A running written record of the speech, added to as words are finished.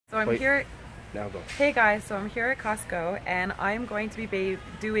I'm here. Now go. Hey guys, so I'm here at Costco and I'm going to be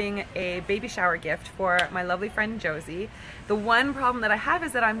doing a baby shower gift for my lovely friend Josie. The one problem that I have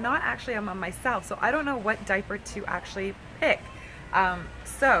is that I'm not actually a mom myself, so I don't know what diaper to actually pick.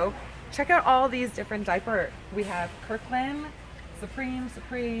 So check out all these different diaper. We have Kirkland,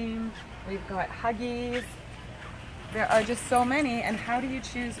 Supreme, we've got Huggies. There are just so many, and how do you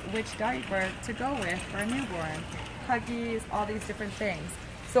choose which diaper to go with for a newborn? Huggies, all these different things.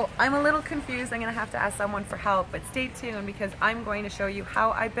 So I'm a little confused. I'm gonna have to ask someone for help, but stay tuned because I'm going to show you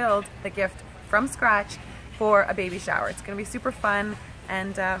how I build the gift from scratch for a baby shower. It's gonna be super fun,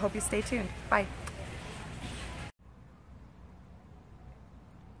 and hope you stay tuned. Bye.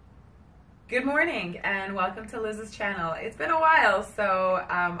 Good morning and welcome to Liz's channel. It's been a while, so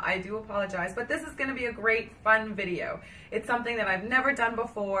I do apologize, but this is going to be a great fun video. It's something that I've never done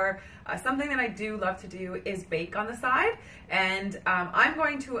before. Something that I do love to do is bake on the side, and I'm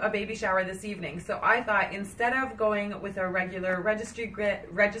going to a baby shower this evening, so I thought instead of going with a regular registry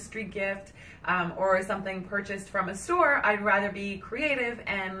gift or something purchased from a store, I'd rather be creative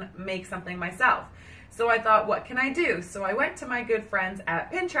and make something myself. So I thought, what can I do? So I went to my good friends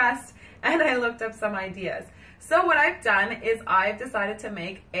at Pinterest and I looked up some ideas. So what I've done is I've decided to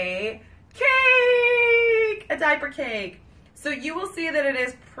make a cake, a diaper cake. So you will see that it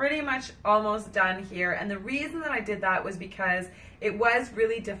is pretty much almost done here. And the reason that I did that was because it was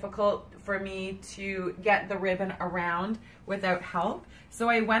really difficult for me to get the ribbon around without help. So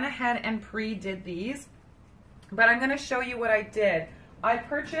I went ahead and pre-did these, but I'm gonna show you what I did. I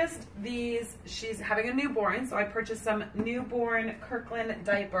purchased these, she's having a newborn, so I purchased some newborn Kirkland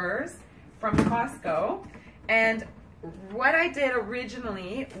diapers from Costco. And what I did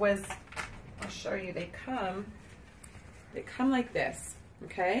originally was, I'll show you, they come like this,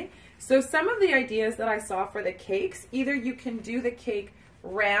 okay? So some of the ideas that I saw for the cakes, either you can do the cake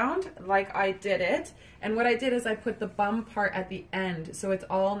round like I did it, and what I did is I put the bum part at the end, so it's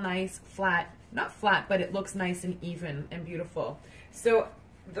all nice, flat, not flat, but it looks nice and even and beautiful. So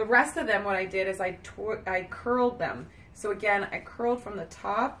the rest of them, what I did is I curled them. So again, I curled from the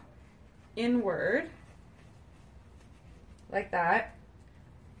top inward, like that,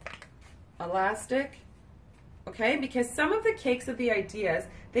 elastic, okay? Because some of the cakes of the ideas,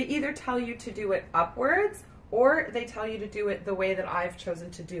 they either tell you to do it upwards or they tell you to do it the way that I've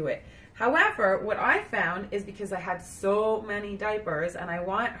chosen to do it. However, what I found is because I had so many diapers and I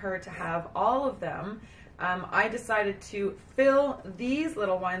want her to have all of them, I decided to fill these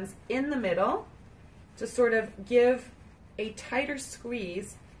little ones in the middle to sort of give a tighter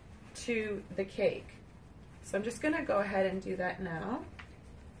squeeze to the cake. So I'm just going to go ahead and do that now.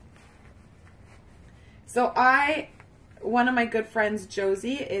 So one of my good friends,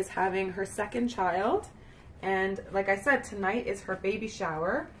 Josie, is having her second child. And like I said, tonight is her baby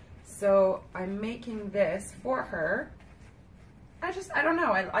shower. So I'm making this for her. I don't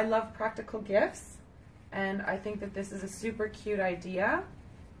know, I love practical gifts. And I think that this is a super cute idea.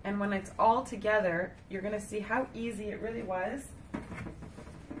 And when it's all together, you're gonna see how easy it really was.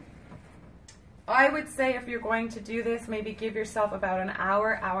 I would say if you're going to do this, maybe give yourself about an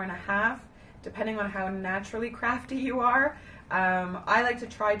hour, hour and a half, depending on how naturally crafty you are. I like to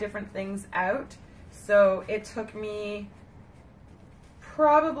try different things out. So it took me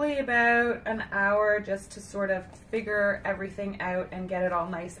probably about an hour just to sort of figure everything out and get it all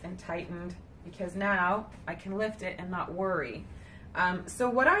nice and tightened, because now I can lift it and not worry. So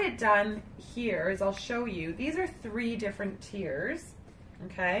what I had done here is I'll show you. These are 3 different tiers,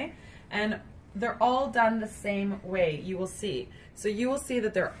 okay? And they're all done the same way, you will see. So you will see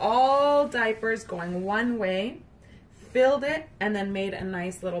that they're all diapers going one way, filled it, and then made a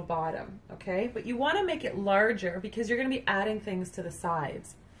nice little bottom, okay? But you want to make it larger because you're going to be adding things to the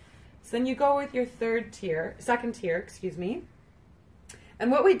sides. So then you go with your second tier, excuse me. And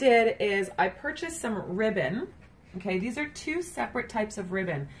what we did is I purchased some ribbon. Okay, these are 2 separate types of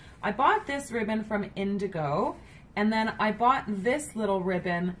ribbon. I bought this ribbon from Indigo, and then I bought this little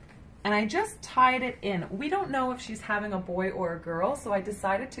ribbon, and I just tied it in. We don't know if she's having a boy or a girl, so I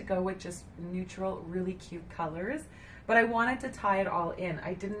decided to go with just neutral, really cute colors, but I wanted to tie it all in.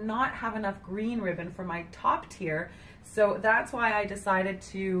 I did not have enough green ribbon for my top tier, so that's why I decided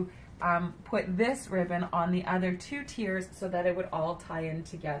to put this ribbon on the other 2 tiers so that it would all tie in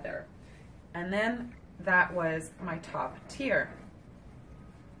together. And then that was my top tier.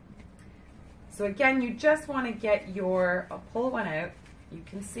 So again, you just want to get I'll pull one out, you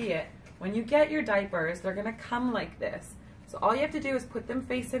can see it. When you get your diapers, they're going to come like this. So all you have to do is put them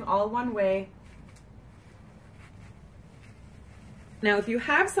facing all one way. Now if you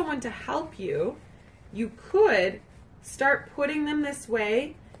have someone to help you, you could start putting them this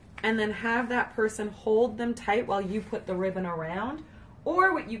way and then have that person hold them tight while you put the ribbon around.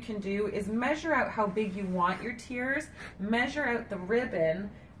 Or what you can do is measure out how big you want your tears, measure out the ribbon,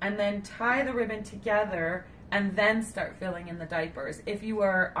 and then tie the ribbon together and then start filling in the diapers. If you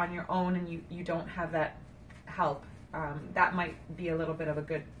are on your own and you don't have that help, that might be a little bit of a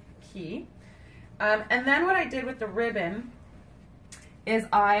good key. And then what I did with the ribbon is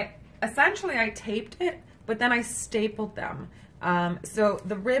I taped it, but then I stapled them. So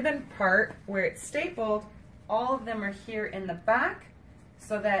the ribbon part where it's stapled, all of them are here in the back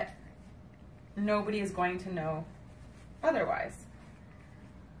so that nobody is going to know otherwise.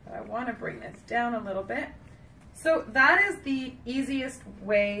 But I want to bring this down a little bit. So that is the easiest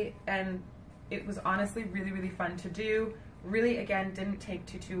way, and it was honestly really, really fun to do. Really, again, didn't take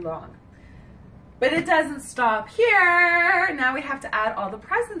too long. But it doesn't stop here. Now we have to add all the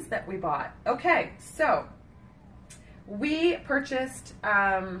presents that we bought. Okay, so we purchased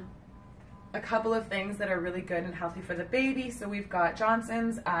a couple of things that are really good and healthy for the baby. So we've got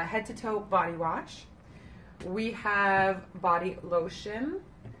Johnson's head to toe body wash. We have body lotion.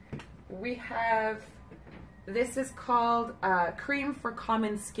 We have, this is called cream for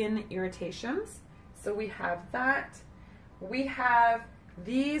common skin irritations. So we have that. We have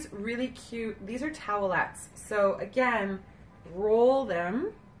these really cute, these are towelettes. So again, roll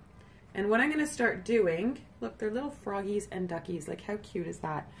them. And what I'm gonna start doing, look, they're little froggies and duckies. Like, how cute is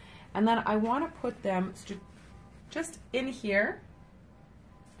that? And then I wanna put them just in here.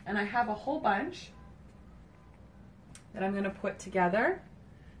 And I have a whole bunch that I'm gonna put together.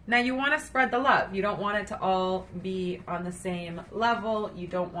 Now you wanna spread the love. You don't want it to all be on the same level. You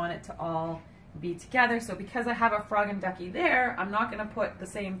don't want it to all be together. So because I have a frog and ducky there, I'm not gonna put the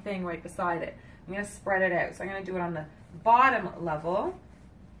same thing right beside it. I'm gonna spread it out. So I'm gonna do it on the bottom level.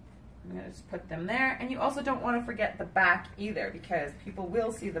 I'm gonna just put them there. And you also don't wanna forget the back either, because people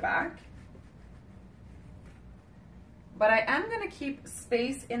will see the back. But I am gonna keep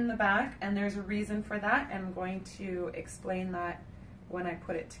space in the back, and there's a reason for that. And I'm going to explain that when I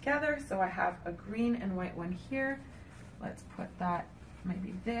put it together. So I have a green and white one here. Let's put that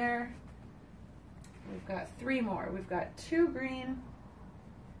maybe there. We've got 3 more. We've got 2 green.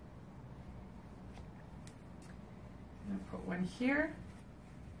 I'm gonna put one here.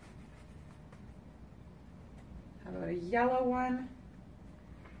 How about a yellow one?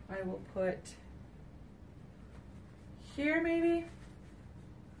 I will put here maybe.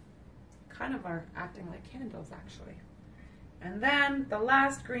 Kind of are acting like candles actually. And then the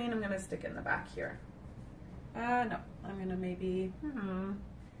last green I'm gonna stick in the back here. No, I'm gonna maybe,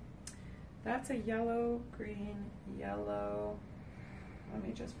 that's a yellow, green, yellow. Let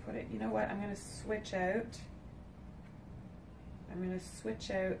me just put it, you know what, I'm gonna switch out. I'm gonna switch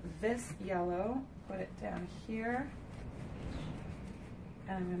out this yellow, put it down here.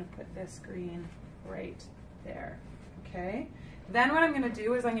 And I'm gonna put this green right there, okay? Then what I'm gonna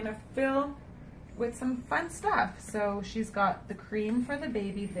do is I'm gonna fill with some fun stuff. So she's got the cream for the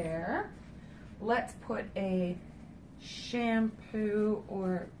baby there. Let's put a shampoo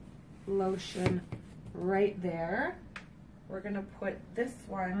or lotion right there. We're gonna put this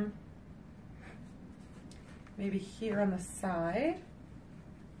one maybe here on the side.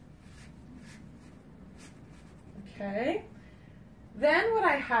 Okay. Then what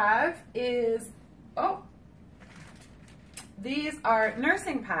I have is, these are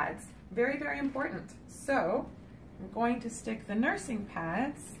nursing pads. Very, very important. So I'm going to stick the nursing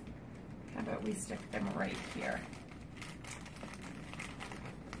pads. How about we stick them right here?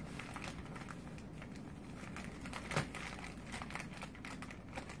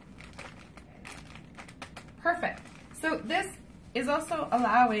 Perfect. So this is also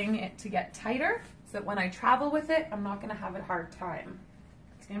allowing it to get tighter so that when I travel with it, I'm not going to have a hard time.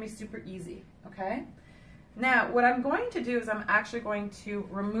 It's going to be super easy, okay? Now, what I'm going to do is I'm actually going to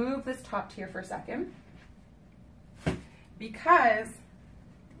remove this top tier for a second because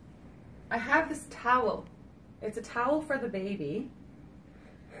I have this towel. It's a towel for the baby.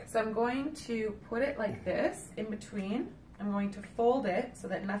 So I'm going to put it like this in between. I'm going to fold it so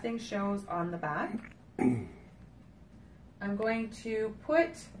that nothing shows on the back. I'm going to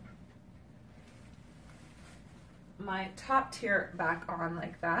put my top tier back on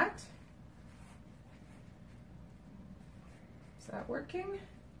like that. Is that working?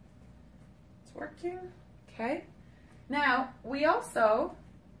 It's working. Okay. Now, we also,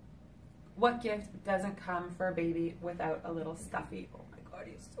 what gift doesn't come for a baby without a little stuffy? Oh my God,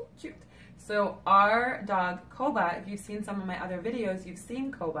 he's so cute. So our dog, Koba, if you've seen some of my other videos, you've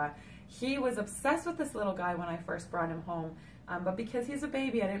seen Koba. He was obsessed with this little guy when I first brought him home. But because he's a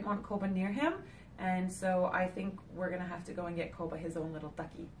baby, I didn't want Koba near him. And so I think we're gonna have to go and get Koba his own little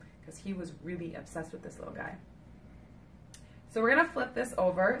ducky, because he was really obsessed with this little guy. So we're gonna flip this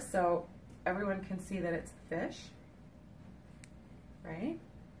over so everyone can see that it's a fish, right?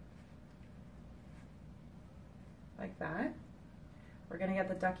 Like that. We're gonna get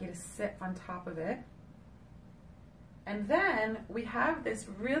the ducky to sit on top of it. And then we have this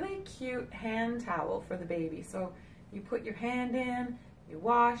really cute hand towel for the baby. So you put your hand in, you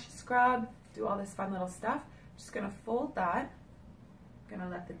wash, scrub, do all this fun little stuff. Just gonna fold that. I'm gonna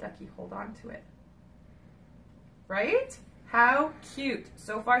let the ducky hold on to it. Right? How cute.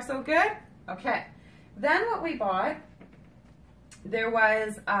 So far so good? Okay. Then what we bought, there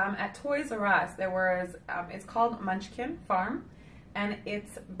was at Toys R Us, there was, it's called Munchkin Farm, and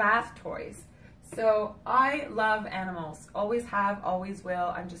it's bath toys. So I love animals, always have, always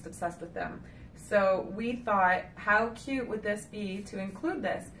will. I'm just obsessed with them. So we thought, how cute would this be to include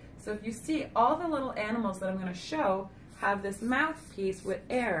this? So if you see, all the little animals that I'm going to show have this mouthpiece with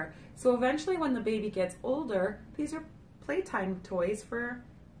air. So eventually when the baby gets older, these are playtime toys for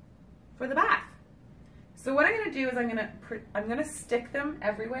the bath. So what I'm going to do is I'm going to stick them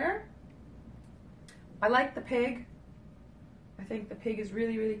everywhere. I like the pig. I think the pig is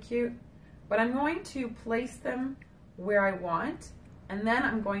really, really cute. But I'm going to place them where I want, and then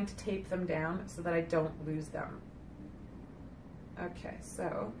I'm going to tape them down so that I don't lose them. Okay,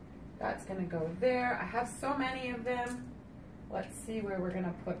 so that's gonna go there. I have so many of them. Let's see where we're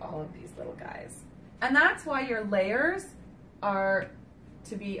gonna put all of these little guys. And that's why your layers are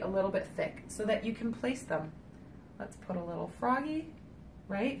to be a little bit thick so that you can place them. Let's put a little froggy,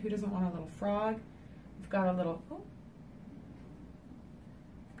 right? Who doesn't want a little frog? We've got a little, oh,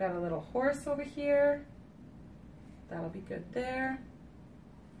 got a little horse over here. That'll be good there.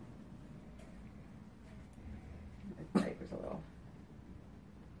 The diaper's a little.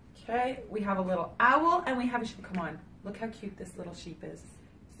 Okay, we have a little owl and we have a sheep. Come on, look how cute this little sheep is.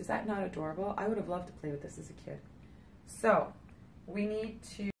 Is that not adorable? I would have loved to play with this as a kid. So we need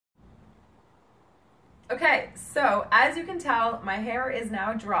to. Okay, so as you can tell, my hair is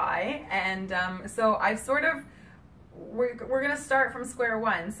now dry, and so I've sort of. We're going to start from square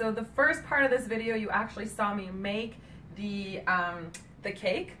one. So the first part of this video, you actually saw me make the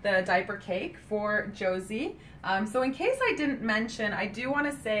cake, the diaper cake for Josie. So in case I didn't mention, I do want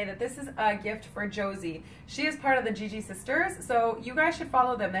to say that this is a gift for Josie. She is part of the Gigi Sisters, so you guys should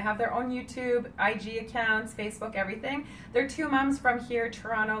follow them. They have their own YouTube, IG accounts, Facebook, everything. They're two moms from here,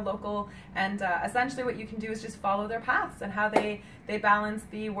 Toronto, local, and essentially what you can do is just follow their paths and how they balance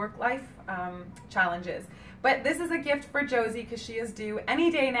the work-life challenges. But this is a gift for Josie because she is due any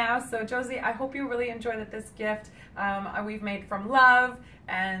day now. So Josie, I hope you really enjoy this gift. We've made from love,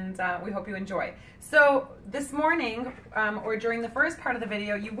 and we hope you enjoy. So this morning, or during the first part of the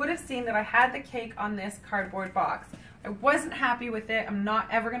video, you would have seen that I had the cake on this cardboard box. I wasn't happy with it. I'm not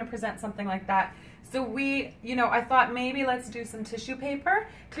ever going to present something like that. So I thought maybe let's do some tissue paper.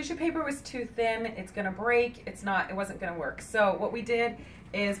 Tissue paper was too thin. It's going to break. It wasn't going to work. So what we did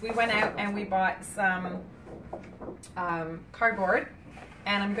is we went out and we bought some cardboard,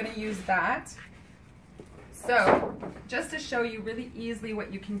 and I'm going to use that. So just to show you really easily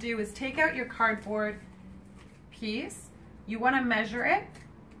what you can do is take out your cardboard piece. You want to measure it.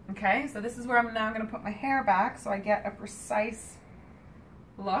 Okay, so this is where I'm now going to put my hair back so I get a precise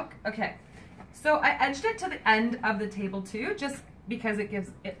look. Okay, so I edged it to the end of the table too, just because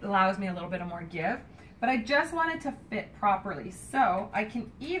it allows me a little bit of more give, but I just want it to fit properly. So I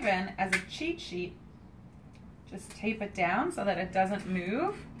can even, as a cheat sheet, just tape it down so that it doesn't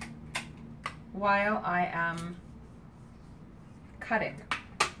move while I am cutting.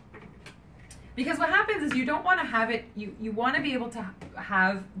 Because what happens is you don't want to have it, you want to be able to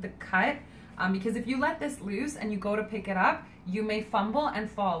have the cut, because if you let this loose and you go to pick it up, you may fumble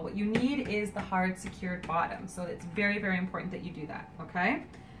and fall. What you need is the hard secured bottom. So it's very, very important that you do that, okay?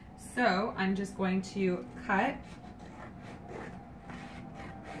 So I'm just going to cut.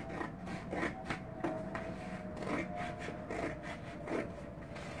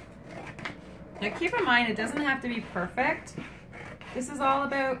 Now keep in mind, it doesn't have to be perfect. This is all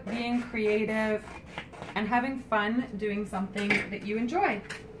about being creative and having fun doing something that you enjoy.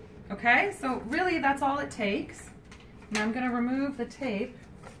 Okay, so really that's all it takes. Now I'm going to remove the tape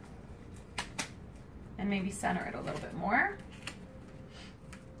and maybe center it a little bit more.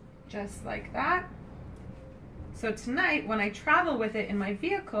 Just like that. So tonight when I travel with it in my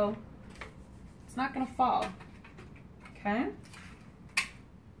vehicle, it's not going to fall. Okay?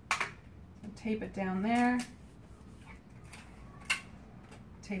 Tape it down there,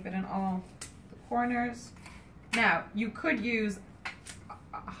 tape it in all the corners. Now, you could use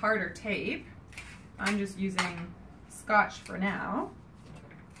a harder tape, I'm just using Scotch for now.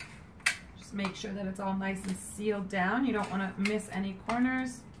 Just make sure that it's all nice and sealed down. You don't want to miss any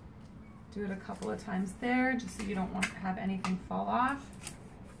corners. Do it a couple of times there, just so you don't want to have anything fall off.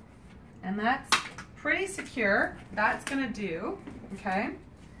 And that's pretty secure. That's gonna do, okay?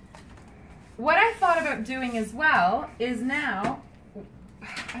 What I thought about doing as well is now,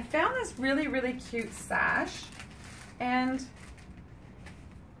 I found this really, really cute sash, and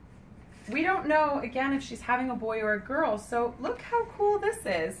we don't know, again, if she's having a boy or a girl, so look how cool this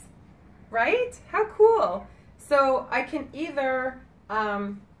is, right? How cool. So I can either,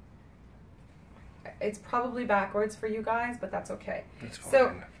 it's probably backwards for you guys, but that's okay. That's fine.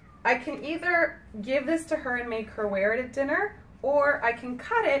 So I can either give this to her and make her wear it at dinner, or I can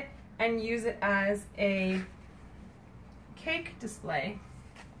cut it and use it as a cake display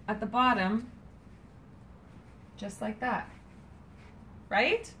at the bottom, just like that,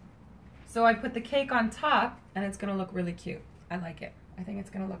 right? So I put the cake on top and it's gonna look really cute. I like it. I think it's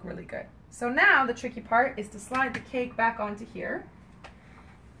gonna look really good. So now the tricky part is to slide the cake back onto here,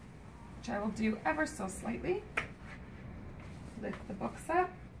 which I will do ever so slightly. Lift the books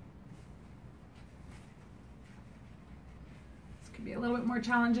up. This could be a little bit more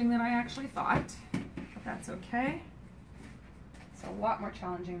challenging than I actually thought, but that's okay. It's a lot more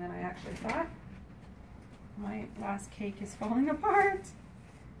challenging than I actually thought. My last cake is falling apart.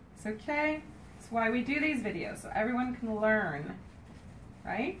 It's okay. That's why we do these videos, so everyone can learn,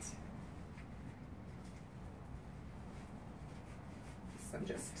 right? So I'm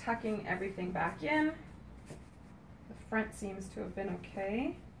just tucking everything back in. The front seems to have been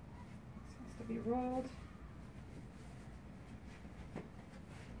okay. Seems to be rolled.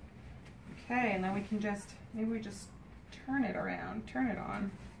 Okay, and then we can just, maybe we just turn it around, turn it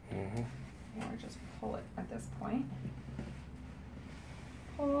on. Or just pull it at this point.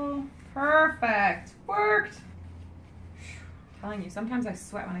 Pull. Perfect. Worked. I'm telling you, sometimes I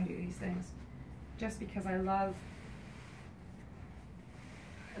sweat when I do these things, just because I love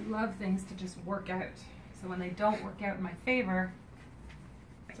things to just work out. So when they don't work out in my favor,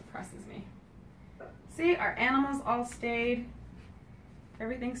 it depresses me. See, our animals all stayed.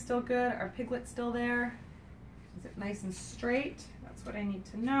 Everything's still good. Our piglet's still there. Is it nice and straight? That's what I need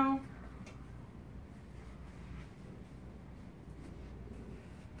to know.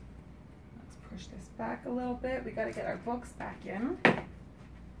 Let's push this back a little bit. We got to get our books back in.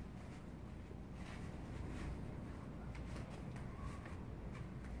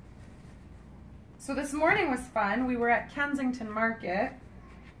 So this morning was fun. We were at Kensington Market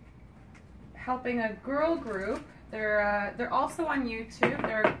helping a girl group. They're also on YouTube.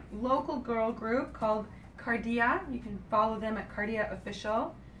 They're a local girl group called Cardia. You can follow them at Cardia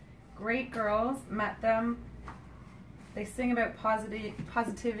Official. Great girls. Met them. They sing about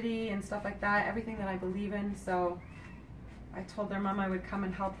positivity and stuff like that, everything that I believe in. So I told their mom I would come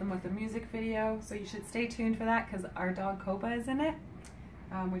and help them with a music video. So you should stay tuned for that because our dog Copa is in it,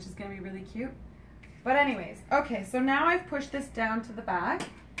 which is going to be really cute. But anyways, okay, so now I've pushed this down to the back,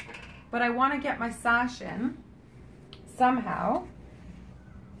 but I want to get my sash in somehow.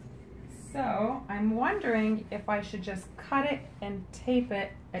 So I'm wondering if I should just cut it and tape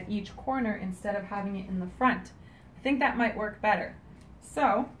it at each corner instead of having it in the front. I think that might work better.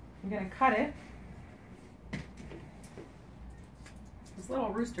 So I'm going to cut it. This little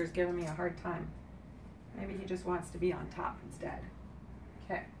rooster's giving me a hard time. Maybe he just wants to be on top instead.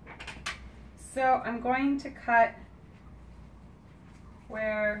 Okay. So I'm going to cut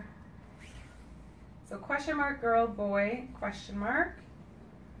where, so question mark, girl, boy, question mark,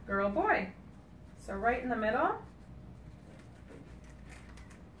 girl, boy. So right in the middle.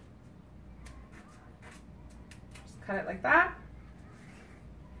 Just cut it like that.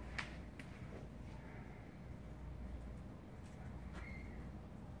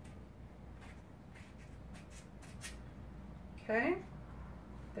 Okay,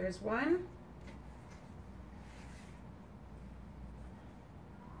 there's one.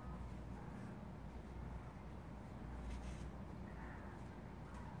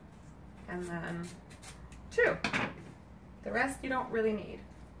 And then two. The rest you don't really need.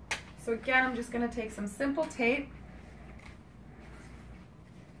 So again, I'm just going to take some simple tape.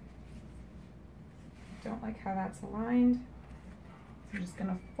 Don't like how that's aligned. So I'm just going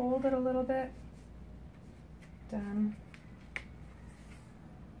to fold it a little bit. Done.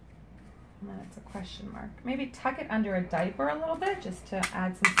 And then it's a question mark. Maybe tuck it under a diaper a little bit just to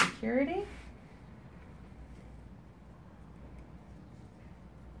add some security.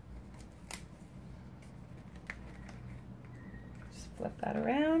 Flip that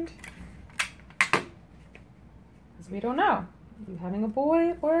around, because we don't know. Are you having a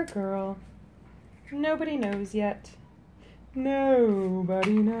boy or a girl? Nobody knows yet.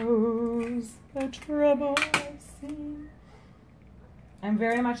 Nobody knows the trouble I've seen. I'm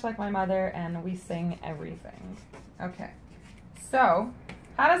very much like my mother, and we sing everything. Okay, so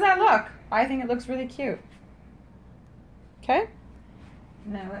how does that look? I think it looks really cute. Okay,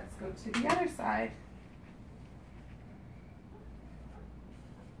 now let's go to the other side.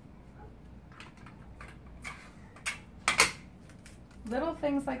 Little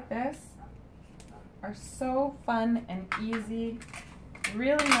things like this are so fun and easy,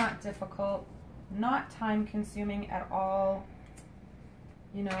 really not difficult, not time consuming at all.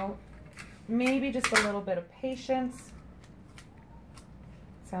 You know, maybe just a little bit of patience.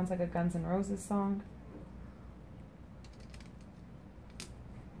 Sounds like a Guns N' Roses song.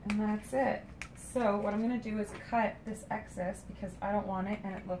 And that's it. So what I'm going to do is cut this excess because I don't want it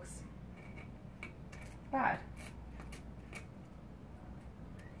and it looks bad.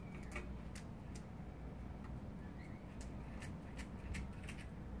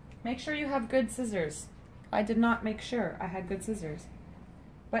 Make sure you have good scissors. I did not make sure I had good scissors.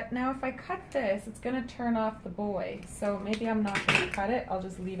 But now if I cut this, it's going to turn off the boy. So maybe I'm not going to cut it. I'll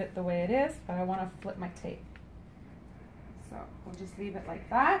just leave it the way it is, but I want to flip my tape. So we'll just leave it like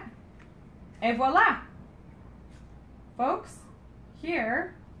that. Et voila! Folks,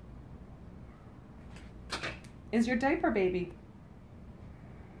 here is your diaper baby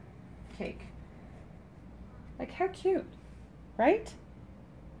cake. Like, how cute, right?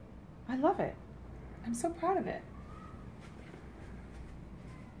 I love it. I'm so proud of it.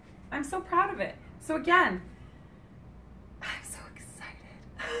 I'm so proud of it. So again, I'm so excited.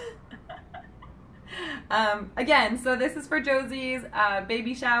 Again, so this is for Josie's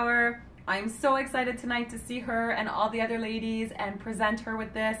baby shower. I'm so excited tonight to see her and all the other ladies and present her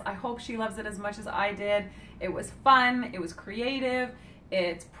with this. I hope she loves it as much as I did. It was fun, it was creative,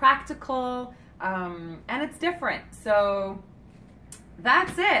 it's practical, and it's different. So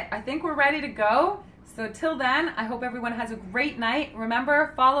that's it. I think we're ready to go. So till then, I hope everyone has a great night.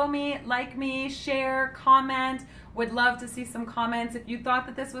 Remember, follow me, like me, share, comment. Would love to see some comments. If you thought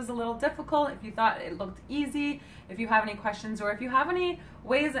that this was a little difficult, if you thought it looked easy, if you have any questions, or if you have any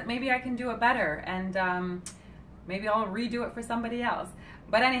ways that maybe I can do it better, and maybe I'll redo it for somebody else.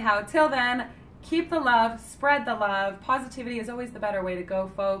 But anyhow, till then, keep the love, spread the love. Positivity is always the better way to go,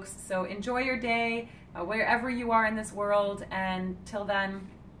 folks. So enjoy your day, wherever you are in this world, and till then,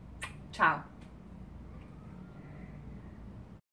 ciao.